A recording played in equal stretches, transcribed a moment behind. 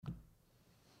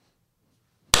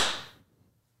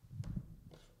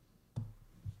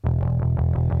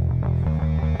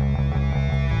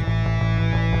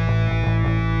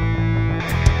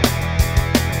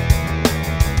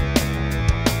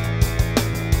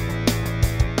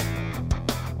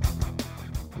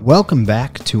Welcome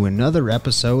back to another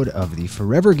episode of the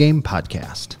Forever Game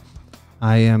Podcast.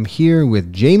 I am here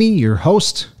with Jamie, your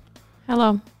host.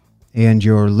 Hello. And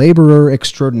your laborer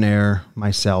extraordinaire,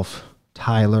 myself,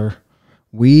 Tyler.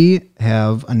 We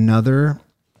have another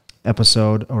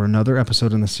episode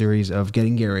in the series of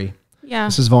Getting Gary. Yeah.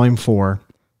 This is volume 4.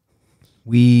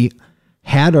 We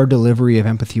had our delivery of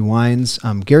Empathy Wines.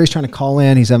 Gary's trying to call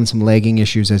in. He's having some lagging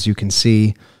issues, as you can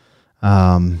see.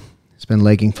 It's been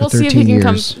lagging for 13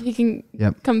 years. He can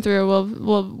come through.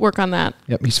 We'll work on that.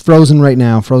 Yep, he's frozen right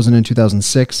now, frozen in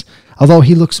 2006. Although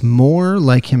he looks more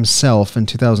like himself in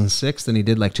 2006 than he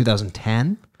did like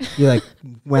 2010. He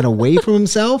went away from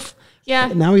himself. Yeah.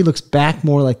 Now he looks back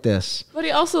more like this. But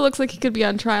he also looks like he could be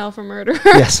on trial for murder.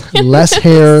 Yes, less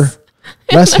hair,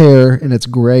 and it's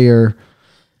grayer,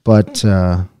 but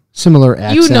similar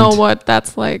accent. You know what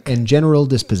that's like. And general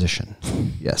disposition.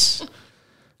 Yes.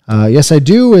 Yes, I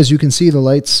do. As you can see, the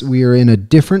lights, we are in a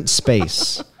different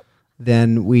space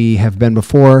than we have been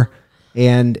before.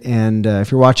 And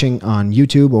if you're watching on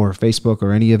YouTube or Facebook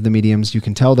or any of the mediums, you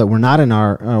can tell that we're not in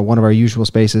our one of our usual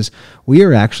spaces. We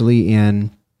are actually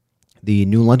in the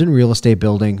New London Real Estate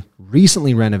Building,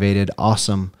 recently renovated,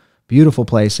 awesome, beautiful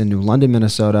place in New London,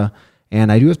 Minnesota.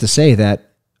 And I do have to say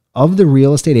that of the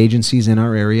real estate agencies in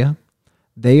our area,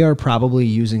 they are probably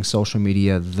using social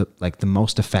media the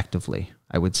most effectively,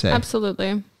 I would say.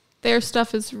 Absolutely. Their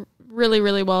stuff is really,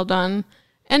 really well done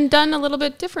and done a little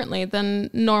bit differently than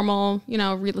normal,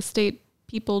 real estate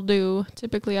people do.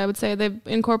 Typically, I would say they've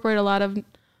incorporated a lot of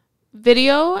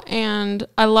video, and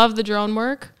I love the drone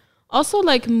work. Also,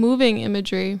 like moving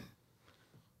imagery.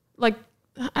 Like,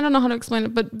 I don't know how to explain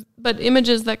it, but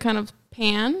images that kind of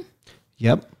pan.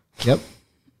 Yep.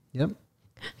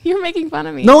 You're making fun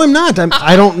of me. No, I'm not.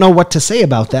 I don't know what to say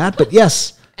about that, but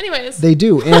yes. Anyways. They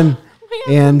do. And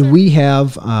and we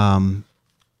have, we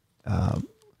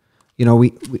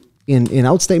in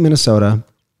outstate Minnesota,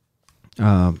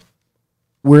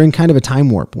 we're in kind of a time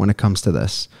warp when it comes to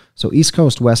this. So East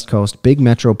Coast, West Coast, big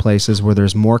metro places where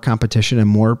there's more competition and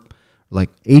more like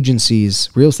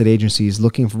agencies, real estate agencies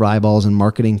looking for eyeballs and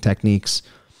marketing techniques.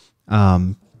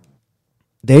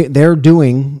 They're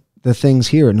doing the things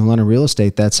here at New London Real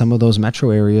Estate that some of those metro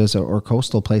areas or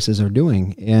coastal places are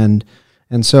doing. And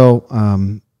so,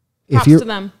 props to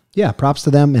them. Yeah, props to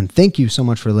them. And thank you so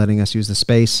much for letting us use the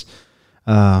space.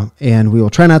 And we will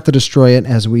try not to destroy it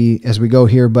as we go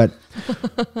here. But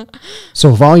so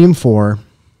volume 4,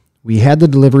 we had the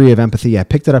delivery of Empathy. I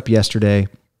picked it up yesterday.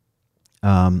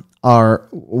 One of our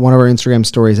Instagram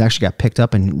stories actually got picked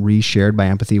up and reshared by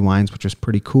Empathy Wines, which was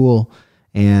pretty cool.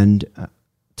 And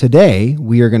today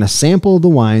we are going to sample the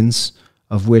wines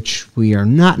of which we are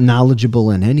not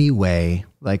knowledgeable in any way,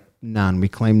 like none. We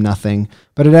claim nothing,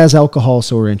 but it has alcohol,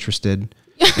 so we're interested.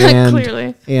 And,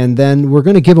 clearly. And then we're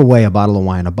going to give away a bottle of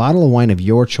wine of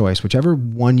your choice, whichever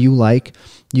one you like,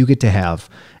 you get to have.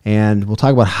 And we'll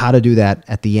talk about how to do that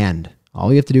at the end.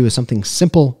 All you have to do is something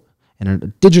simple in a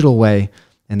digital way,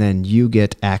 and then you'll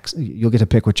get to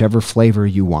pick whichever flavor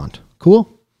you want.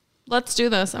 Cool? Let's do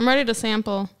this. I'm ready to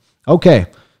sample. Okay,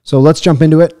 so let's jump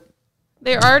into it.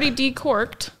 They're already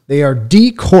decorked. They are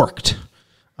decorked.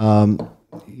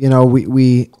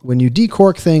 We when you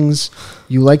decork things,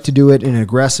 you like to do it in an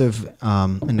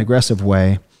aggressive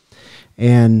way,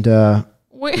 and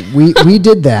we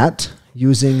did that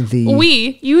using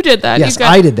the. You did that. Yes,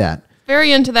 I did that.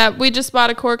 Very into that. We just bought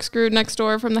a corkscrew next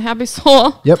door from the Happy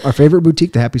Soul. Yep, our favorite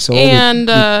boutique, the Happy Soul,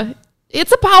 and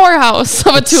it's a powerhouse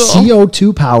of a tool.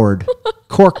 CO2 powered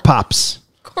cork pops.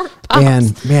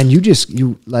 And man, there's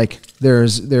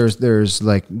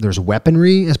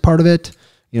weaponry as part of it.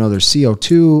 There's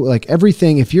CO2, like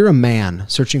everything. If you're a man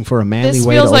searching for a manly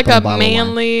way to open a bottle of wine. This feels like a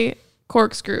manly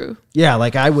corkscrew. Yeah,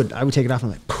 like I would take it off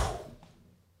and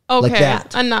okay, like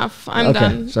that. Enough. I'm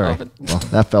done. Sorry. Well,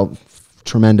 that felt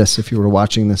tremendous if you were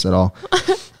watching this at all.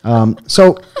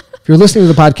 So if you're listening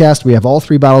to the podcast, we have all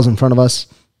 3 bottles in front of us,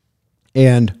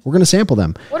 and we're going to sample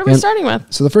them. What are we starting with?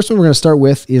 So the first one we're going to start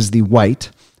with is the white.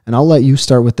 And I'll let you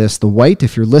start with this. The white,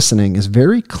 if you're listening, is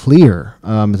very clear.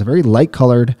 It's a very light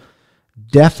colored,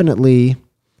 definitely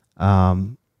a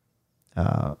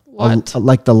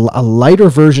lighter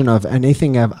version of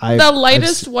anything I've the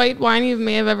lightest white wine you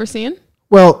may have ever seen?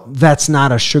 Well, that's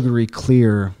not a sugary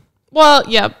clear. Well,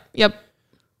 yep.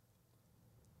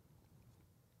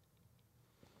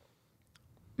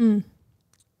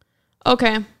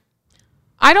 Okay.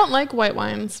 I don't like white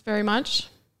wines very much.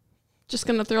 Just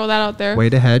going to throw that out there. Way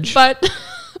to hedge. But,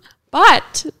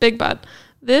 big but,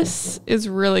 this is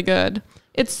really good.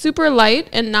 It's super light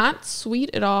and not sweet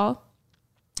at all.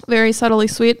 Very subtly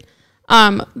sweet.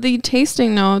 The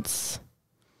tasting notes,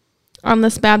 on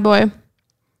this bad boy.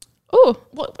 Oh,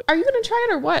 are you going to try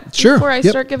it or what? Sure. Before I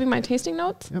start giving my tasting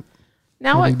notes? Yep.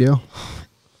 Now No big deal.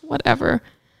 Whatever.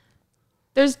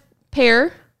 There's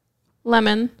pear,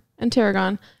 lemon, and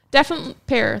tarragon. Definitely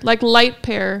pear, like light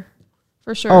pear,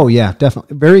 for sure. Oh yeah,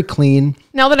 definitely. Very clean.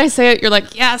 Now that I say it, you're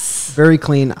like, yes. Very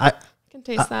clean. I can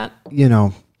taste that. You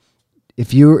know,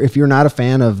 if you're not a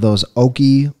fan of those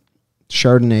oaky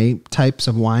Chardonnay types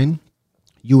of wine,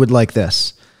 you would like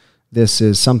this. This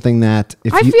is something that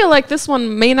I feel like this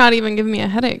one may not even give me a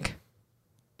headache.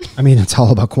 I mean, it's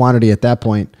all about quantity at that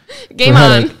point. Game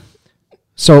on.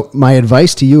 So my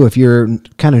advice to you, if you're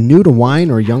kind of new to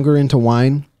wine or younger into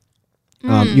wine,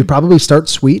 you probably start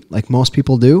sweet like most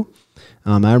people do.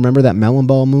 I remember that Melon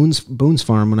Ball Boone's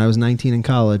Farm when I was 19 in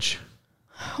college.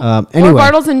 Anyway. Or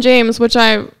Bartles and James, which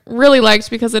I really liked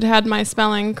because it had my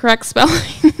correct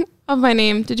spelling of my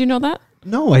name. Did you know that?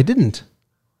 No, I didn't.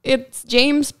 It's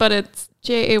James, but it's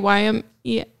Jaymes.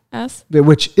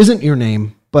 Which isn't your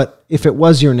name, but if it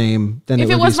was your name, then if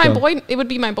it was my boy, it would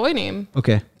be my boy name.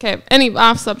 Okay. Okay. Any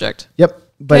off subject. Yep.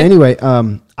 But anyway,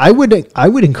 I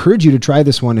would encourage you to try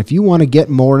this one if you want to get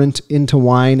more into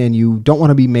wine and you don't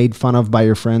want to be made fun of by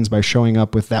your friends by showing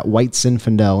up with that white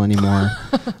Zinfandel anymore.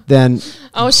 Then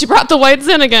she brought the whites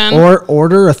in again. Or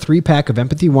order a 3-pack of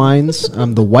Empathy Wines,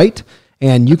 the white,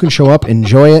 and you can show up,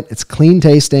 enjoy it. It's clean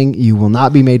tasting. You will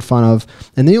not be made fun of,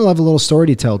 and then you'll have a little story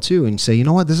to tell too, and say, you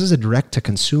know what, this is a direct to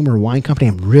consumer wine company.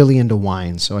 I'm really into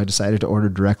wine, so I decided to order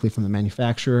directly from the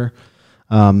manufacturer.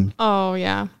 Oh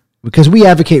yeah. Because we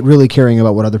advocate really caring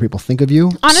about what other people think of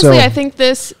you. Honestly, I think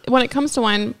this, when it comes to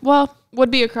wine,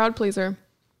 would be a crowd pleaser.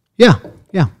 Yeah,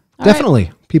 definitely.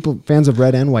 Right. People, fans of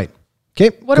red and white.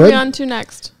 Okay, what are we on to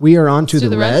next? We are on to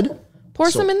the red.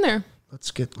 Pour some in there. Let's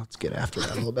get after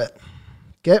that a little bit.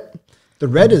 Okay, the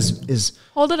red is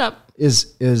hold it up.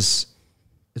 Is it's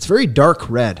very dark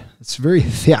red. It's very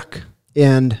thick,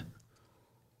 and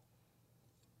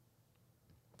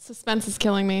suspense is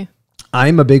killing me.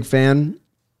 I'm a big fan.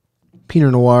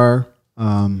 Pinot Noir,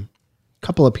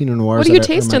 couple of Pinot Noirs. What do you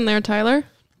taste in there, Tyler?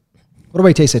 What do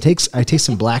I taste? I taste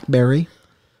some blackberry.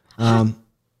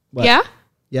 Yeah?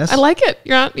 Yes. I like it.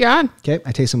 You're on. Okay.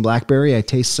 I taste some blackberry. I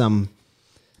taste some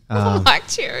black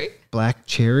cherry. Black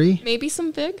cherry. Maybe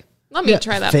some fig. Let me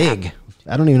try that. Fig.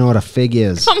 I don't even know what a fig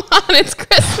is. Come on, it's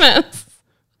Christmas.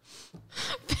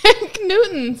 Fig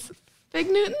Newtons. Fig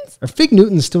Newtons? Are Fig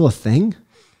Newtons still a thing?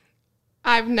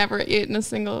 I've never eaten a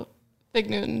single Fig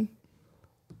Newton.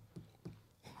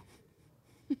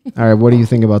 All right, what do you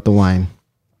think about the wine?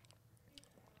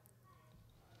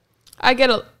 I get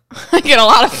a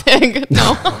lot of fig.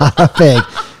 No. Fig.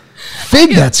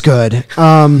 Fig, that's good.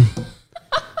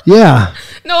 Yeah.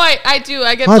 No, I do.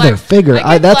 I get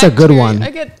that's a good cherry. one.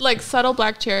 I get like subtle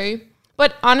black cherry.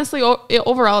 But honestly,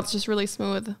 overall, it's just really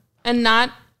smooth. And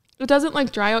it doesn't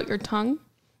like dry out your tongue.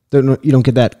 You don't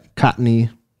get that cottony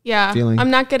feeling.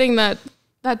 I'm not getting that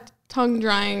tongue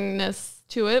dryingness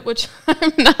to it, which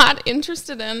I'm not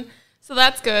interested in. So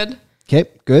that's good. Okay,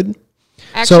 good.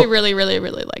 I actually really, really,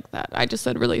 really like that. I just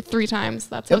said really 3 times.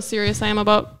 That's how serious I am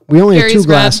about We only Gary's have 2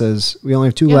 glasses. We only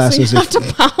have 2 glasses. So you have to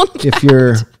pound if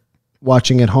you're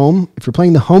watching at home, if you're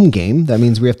playing the home game, that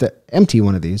means we have to empty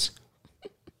one of these.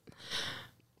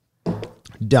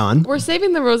 Done. We're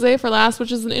saving the rosé for last,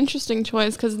 which is an interesting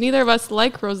choice because neither of us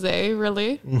like rosé,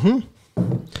 really. Mm-hmm.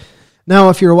 Now,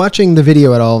 if you're watching the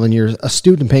video at all and you're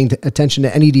astute and paying attention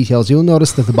to any details, you'll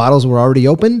notice that the bottles were already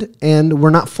opened and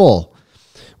we're not full,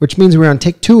 which means we're on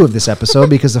take 2 of this episode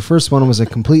because the first one was a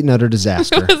complete and utter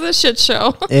disaster. It was a shit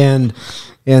show. and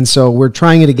so we're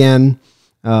trying it again,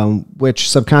 which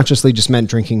subconsciously just meant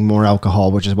drinking more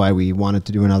alcohol, which is why we wanted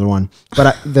to do another one.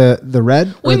 But the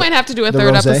red... We might have to do a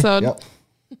third episode. Yep.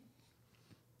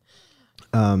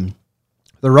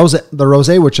 The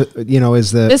rosé, which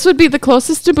is this would be the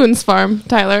closest to Boone's Farm,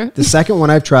 Tyler. The second one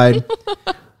I've tried.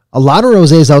 A lot of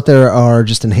rosés out there are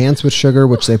just enhanced with sugar,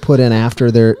 which they put in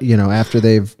after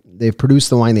they've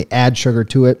produced the wine. They add sugar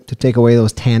to it to take away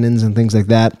those tannins and things like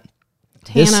that.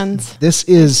 Tannins.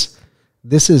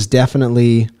 This is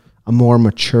definitely a more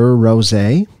mature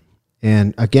rosé,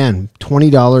 and again,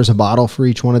 $20 a bottle for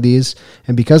each one of these.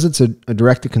 And because it's a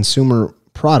direct to consumer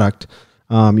product,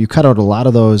 you cut out a lot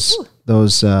of those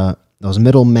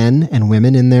middle men and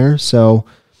women in there. So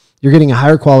you're getting a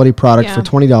higher quality product for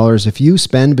 $20. If you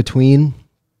spend between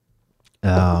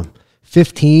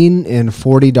 $15 and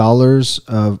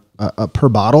 $40 per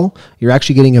bottle, you're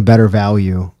actually getting a better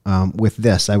value with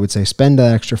this. I would say spend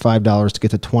that extra $5 to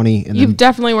get to $20. And you've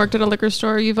definitely worked at a liquor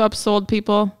store. You've upsold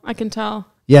people. I can tell.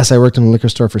 Yes, I worked in a liquor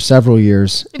store for several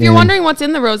years. If you're wondering what's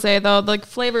in the rosé, though, like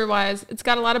flavor-wise, it's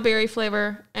got a lot of berry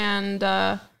flavor and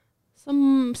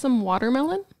some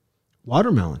watermelon.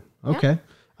 Watermelon. Okay.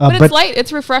 But it's light.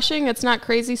 It's refreshing. It's not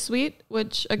crazy sweet,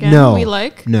 which again we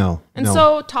like. And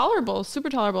so tolerable, super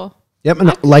tolerable. Yep,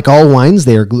 and like all wines,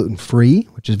 they are gluten-free,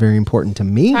 which is very important to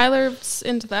me. Tyler's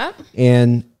into that.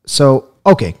 And so,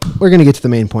 okay, we're going to get to the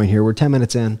main point here. We're 10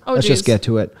 minutes in. Let's just get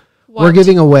to it. What? We're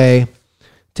giving away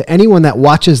to anyone that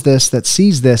watches this, that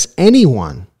sees this,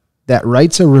 anyone that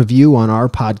writes a review on our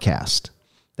podcast.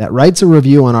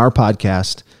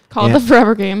 Call it the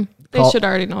Forever Game. They should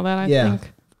already know that, I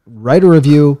think. Write a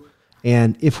review,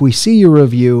 and if we see your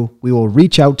review, we will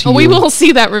reach out to you. We will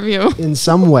see that review. In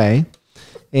some way.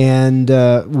 And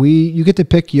you get to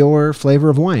pick your flavor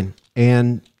of wine.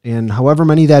 And however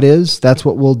many that is, that's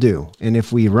what we'll do. And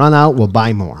if we run out, we'll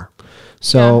buy more.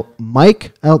 So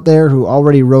Mike out there who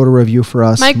already wrote a review for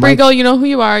us. Mike Briegel, you know who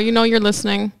you are. You know you're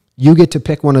listening. You get to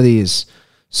pick one of these.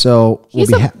 So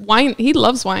he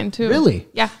loves wine too. Really?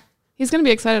 Yeah. He's going to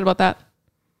be excited about that.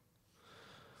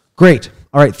 Great.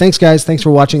 All right. Thanks, guys. Thanks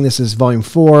for watching. This is volume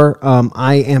 4.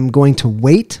 I am going to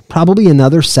wait probably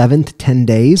another 7 to 10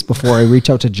 days before I reach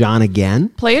out to John again.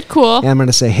 Play it cool. And I'm going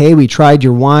to say, hey, we tried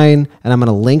your wine. And I'm going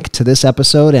to link to this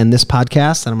episode and this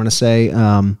podcast. And I'm going to say,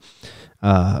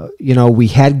 we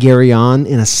had Gary on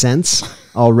in a sense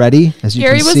already, as you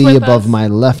can see above my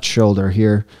left shoulder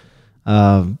here.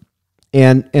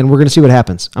 And we're going to see what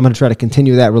happens. I'm going to try to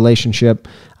continue that relationship.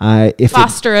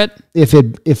 Foster it. If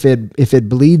it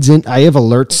bleeds in, I have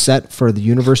alerts set for the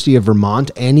University of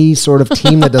Vermont. Any sort of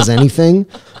team that does anything,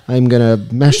 I'm going to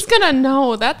mesh. He's going to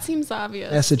know. That seems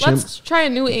obvious. Let's try a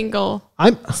new angle.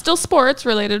 Still sports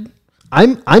related.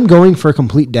 I'm going for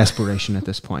complete desperation at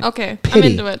this point. Okay. Pity. I'm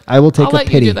into it. I will take I'll let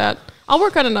pity. You do that. I'll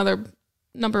work on another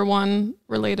number 1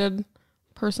 related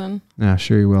person. Yeah,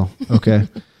 sure you will. Okay.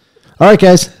 All right,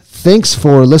 guys. Thanks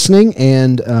for listening,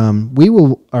 and we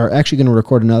are actually going to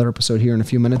record another episode here in a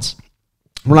few minutes.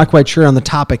 We're not quite sure on the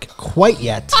topic quite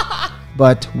yet,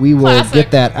 but we will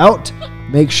get that out.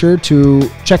 Make sure to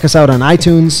check us out on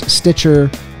iTunes,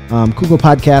 Stitcher, Google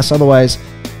Podcasts. Otherwise,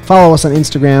 follow us on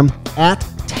Instagram at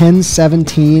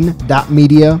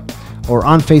 1017.media or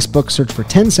on Facebook, search for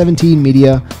 1017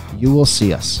 Media. You will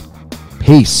see us.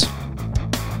 Peace.